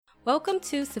Welcome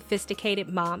to Sophisticated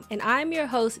Mom, and I'm your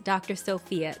host, Dr.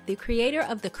 Sophia, the creator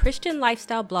of the Christian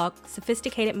lifestyle blog,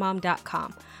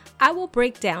 sophisticatedmom.com. I will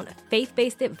break down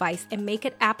faith-based advice and make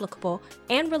it applicable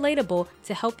and relatable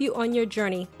to help you on your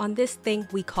journey on this thing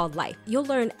we call life. You'll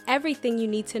learn everything you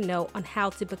need to know on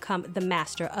how to become the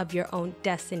master of your own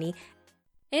destiny.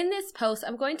 In this post,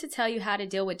 I'm going to tell you how to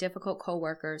deal with difficult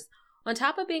coworkers. On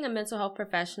top of being a mental health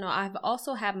professional, I've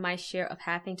also had my share of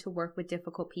having to work with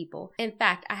difficult people. In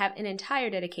fact, I have an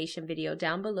entire dedication video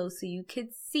down below so you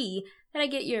could see that I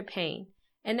get your pain.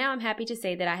 And now I'm happy to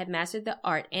say that I have mastered the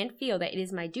art and feel that it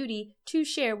is my duty to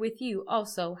share with you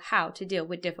also how to deal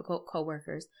with difficult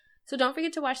coworkers. So don't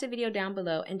forget to watch the video down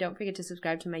below and don't forget to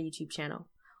subscribe to my YouTube channel.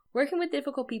 Working with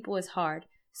difficult people is hard,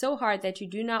 so hard that you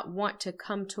do not want to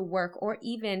come to work, or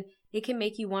even it can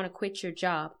make you want to quit your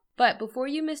job. But before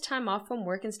you miss time off from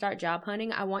work and start job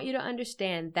hunting, I want you to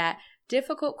understand that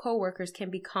difficult coworkers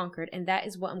can be conquered, and that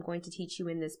is what I'm going to teach you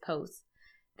in this post.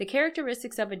 The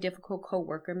characteristics of a difficult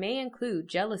coworker may include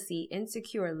jealousy,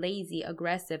 insecure, lazy,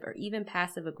 aggressive, or even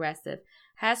passive-aggressive,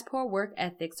 has poor work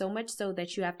ethic, so much so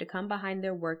that you have to come behind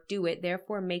their work, do it,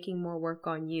 therefore making more work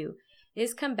on you,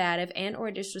 is combative and or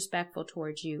disrespectful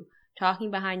towards you, talking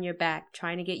behind your back,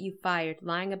 trying to get you fired,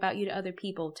 lying about you to other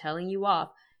people, telling you off,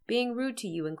 being rude to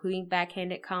you, including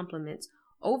backhanded compliments,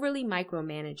 overly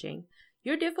micromanaging.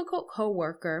 Your difficult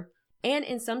coworker, and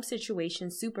in some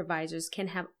situations, supervisors can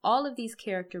have all of these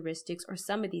characteristics or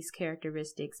some of these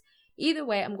characteristics. Either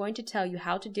way, I'm going to tell you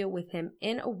how to deal with him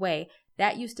in a way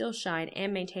that you still shine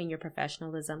and maintain your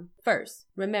professionalism. First,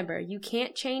 remember, you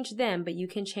can't change them, but you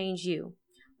can change you.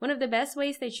 One of the best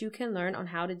ways that you can learn on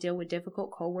how to deal with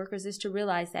difficult coworkers is to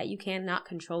realize that you cannot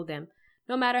control them,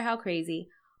 no matter how crazy.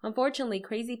 Unfortunately,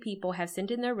 crazy people have sent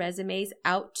in their resumes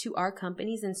out to our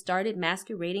companies and started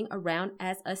masquerading around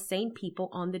as us sane people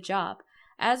on the job.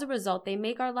 As a result, they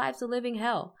make our lives a living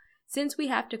hell. Since we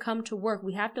have to come to work,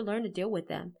 we have to learn to deal with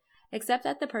them. Accept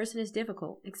that the person is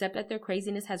difficult. Accept that their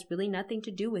craziness has really nothing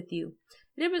to do with you.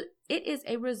 It is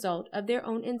a result of their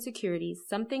own insecurities.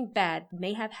 Something bad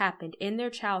may have happened in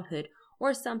their childhood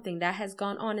or something that has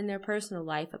gone on in their personal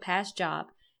life, a past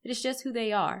job. It is just who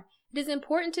they are. It is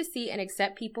important to see and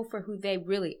accept people for who they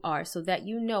really are so that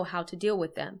you know how to deal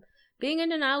with them. Being in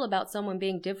denial about someone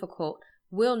being difficult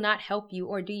will not help you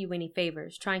or do you any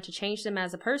favors. Trying to change them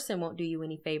as a person won't do you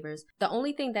any favors. The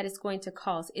only thing that it's going to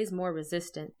cause is more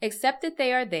resistance. Accept that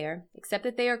they are there. Accept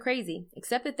that they are crazy.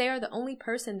 Accept that they are the only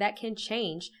person that can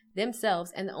change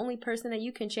themselves, and the only person that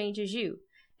you can change is you.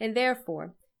 And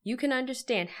therefore, you can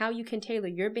understand how you can tailor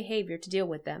your behavior to deal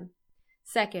with them.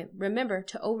 Second, remember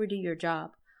to overdo your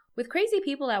job. With crazy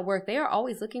people at work, they are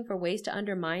always looking for ways to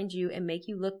undermine you and make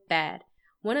you look bad.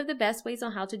 One of the best ways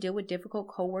on how to deal with difficult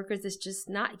coworkers is just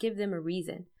not give them a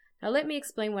reason. Now let me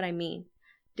explain what I mean.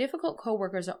 Difficult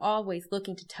coworkers are always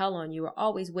looking to tell on you or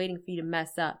always waiting for you to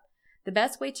mess up. The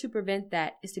best way to prevent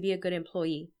that is to be a good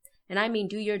employee. And I mean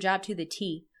do your job to the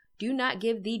T. Do not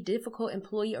give the difficult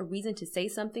employee a reason to say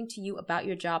something to you about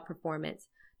your job performance.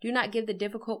 Do not give the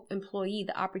difficult employee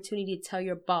the opportunity to tell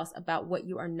your boss about what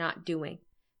you are not doing.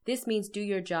 This means do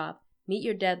your job, meet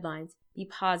your deadlines, be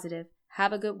positive,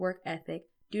 have a good work ethic,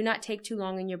 do not take too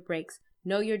long in your breaks,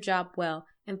 know your job well,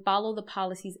 and follow the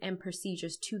policies and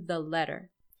procedures to the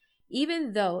letter.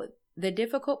 Even though the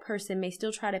difficult person may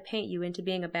still try to paint you into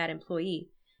being a bad employee,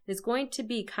 it's going to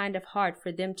be kind of hard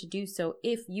for them to do so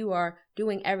if you are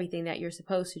doing everything that you're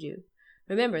supposed to do.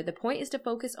 Remember, the point is to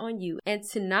focus on you and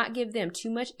to not give them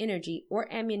too much energy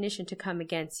or ammunition to come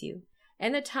against you.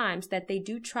 And the times that they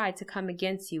do try to come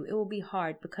against you, it will be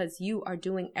hard because you are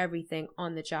doing everything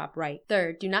on the job right.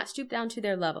 Third, do not stoop down to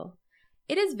their level.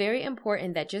 It is very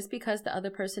important that just because the other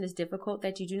person is difficult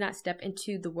that you do not step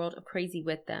into the world of crazy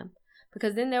with them,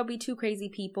 because then there will be two crazy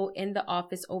people in the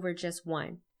office over just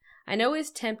one. I know it's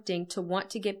tempting to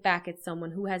want to get back at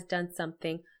someone who has done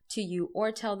something to you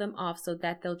or tell them off so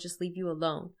that they'll just leave you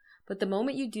alone. But the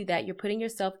moment you do that, you're putting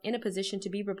yourself in a position to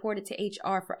be reported to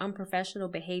HR for unprofessional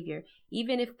behavior,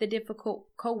 even if the difficult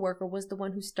coworker was the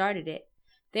one who started it.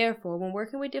 Therefore, when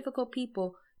working with difficult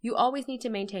people, you always need to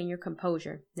maintain your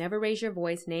composure. Never raise your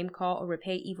voice, name call, or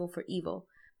repay evil for evil,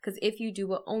 because if you do, it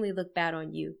will only look bad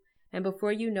on you. And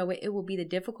before you know it, it will be the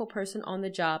difficult person on the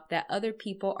job that other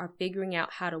people are figuring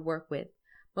out how to work with.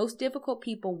 Most difficult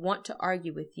people want to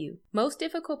argue with you.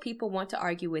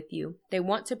 They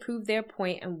want to prove their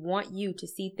point and want you to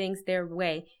see things their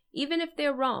way, even if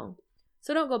they're wrong.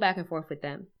 So don't go back and forth with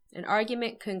them. An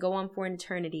argument can go on for an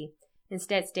eternity.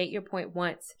 Instead, state your point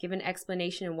once, give an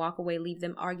explanation, and walk away, leave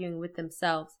them arguing with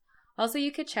themselves. Also,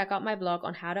 you could check out my blog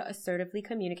on how to assertively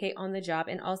communicate on the job,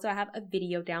 and also I have a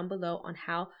video down below on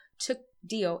how to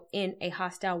deal in a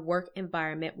hostile work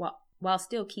environment while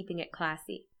still keeping it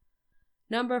classy.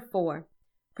 Number 4,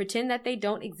 pretend that they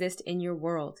don't exist in your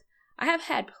world. I have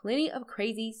had plenty of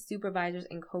crazy supervisors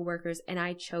and coworkers, and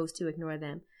I chose to ignore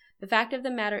them. The fact of the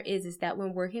matter is that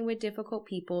when working with difficult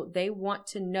people, they want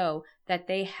to know that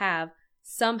they have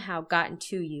somehow gotten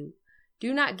to you.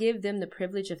 Do not give them the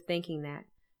privilege of thinking that.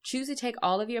 Choose to take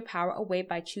all of your power away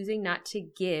by choosing not to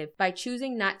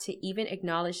even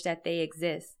acknowledge that they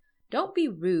exist. Don't be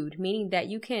rude, meaning that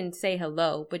you can say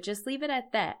hello, but just leave it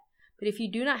at that. But if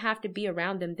you do not have to be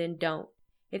around them, then don't.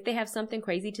 If they have something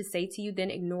crazy to say to you, then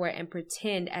ignore it and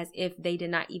pretend as if they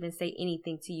did not even say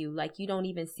anything to you, like you don't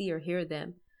even see or hear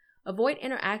them. Avoid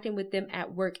interacting with them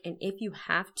at work, and if you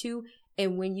have to,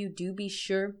 and when you do,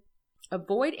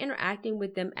 avoid interacting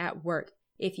with them at work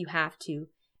if you have to.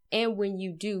 And when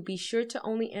you do, be sure to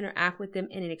only interact with them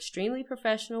in an extremely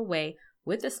professional way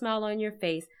with a smile on your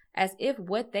face, as if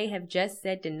what they have just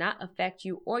said did not affect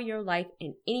you or your life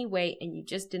in any way and you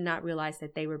just did not realize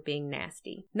that they were being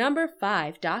nasty. Number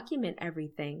 5, document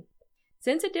everything.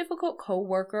 Since a difficult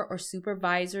coworker or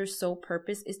supervisor's sole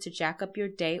purpose is to jack up your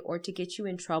day or to get you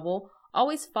in trouble,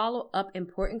 always follow up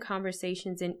important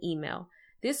conversations in email.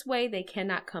 This way they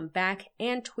cannot come back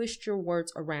and twist your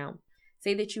words around.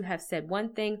 Say that you have said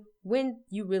one thing when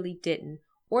you really didn't,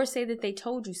 or say that they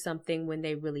told you something when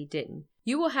they really didn't.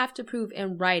 You will have to prove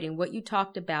in writing what you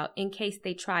talked about in case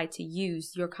they try to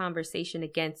use your conversation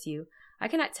against you. I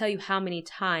cannot tell you how many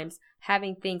times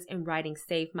having things in writing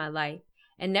saved my life.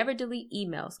 And never delete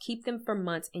emails. Keep them for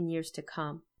months and years to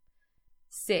come.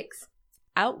 6,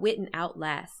 outwit and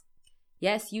outlast.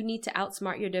 Yes, you need to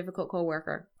outsmart your difficult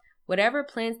coworker. Whatever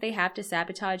plans they have to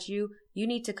sabotage you, you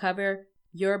need to cover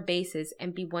your bases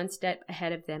and be one step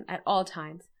ahead of them at all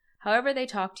times. However they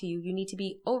talk to you, you need to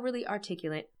be overly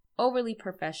articulate, overly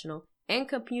professional, and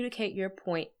communicate your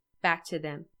point back to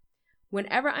them.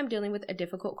 Whenever I'm dealing with a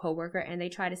difficult coworker and they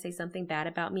try to say something bad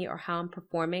about me or how I'm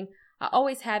performing, I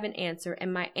always have an answer,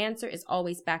 and my answer is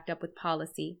always backed up with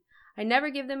policy. I never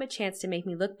give them a chance to make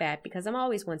me look bad because I'm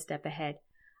always one step ahead.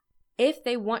 If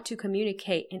they want to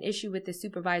communicate an issue with the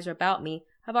supervisor about me,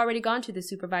 I've already gone to the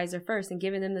supervisor first and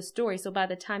given them the story, so by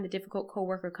the time the difficult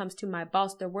coworker comes to my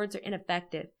boss, their words are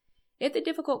ineffective. If the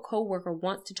difficult coworker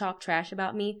wants to talk trash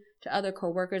about me to other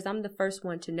coworkers, I'm the first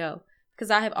one to know, because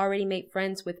I have already made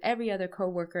friends with every other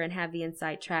coworker and have the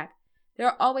inside track.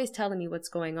 They're always telling me what's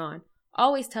going on,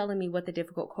 always telling me what the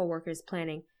difficult coworker is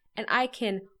planning, and I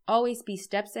can always be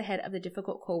steps ahead of the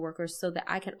difficult coworkers so that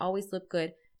I can always look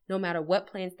good no matter what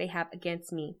plans they have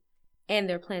against me, and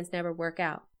their plans never work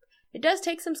out. It does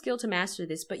take some skill to master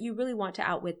this, but you really want to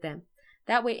outwit them.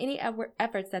 That way any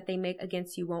efforts that they make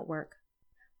against you won't work.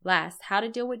 Last, how to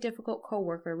deal with difficult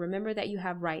coworker. Remember that you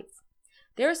have rights.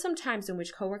 There are some times in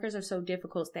which coworkers are so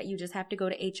difficult that you just have to go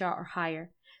to HR or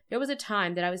higher. There was a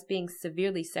time that I was being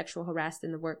severely sexual harassed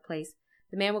in the workplace.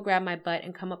 The man would grab my butt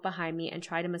and come up behind me and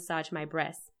try to massage my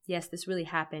breasts. Yes, this really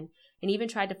happened. And even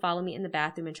tried to follow me in the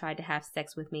bathroom and tried to have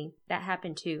sex with me. That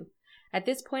happened too. At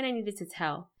this point, I needed to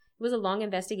tell. It was a long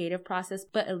investigative process,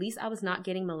 but at least I was not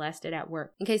getting molested at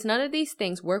work. In case none of these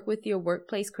things work with your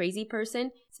workplace crazy person,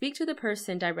 speak to the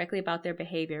person directly about their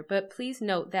behavior. But please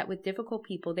note that with difficult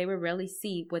people, they will rarely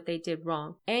see what they did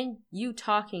wrong, and you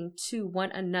talking to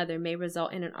one another may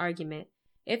result in an argument.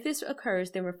 If this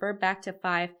occurs, then refer back to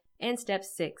 5 and step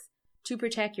 6 to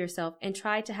protect yourself and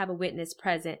try to have a witness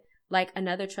present, like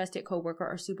another trusted coworker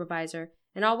or supervisor,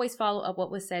 and always follow up what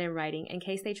was said in writing in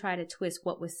case they try to twist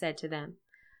what was said to them.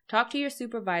 Talk to your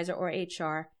supervisor or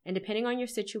HR, and depending on your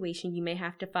situation, you may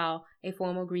have to file a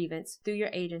formal grievance through your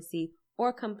agency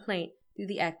or complaint through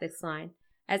the ethics line.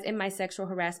 As in my sexual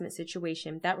harassment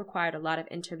situation, that required a lot of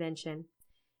intervention.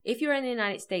 If you're in the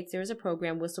United States, there is a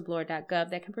program, whistleblower.gov,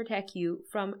 that can protect you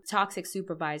from toxic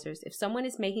supervisors. If someone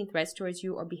is making threats towards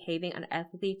you or behaving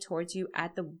unethically towards you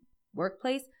at the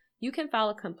workplace, you can file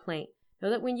a complaint.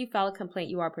 Know that when you file a complaint,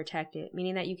 you are protected,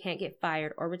 meaning that you can't get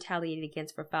fired or retaliated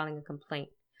against for filing a complaint.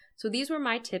 So these were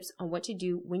my tips on what to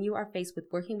do when you are faced with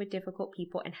working with difficult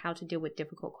people and how to deal with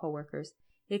difficult coworkers.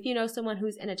 If you know someone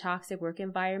who's in a toxic work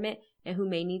environment and who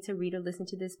may need to read or listen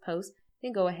to this post,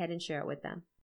 then go ahead and share it with them.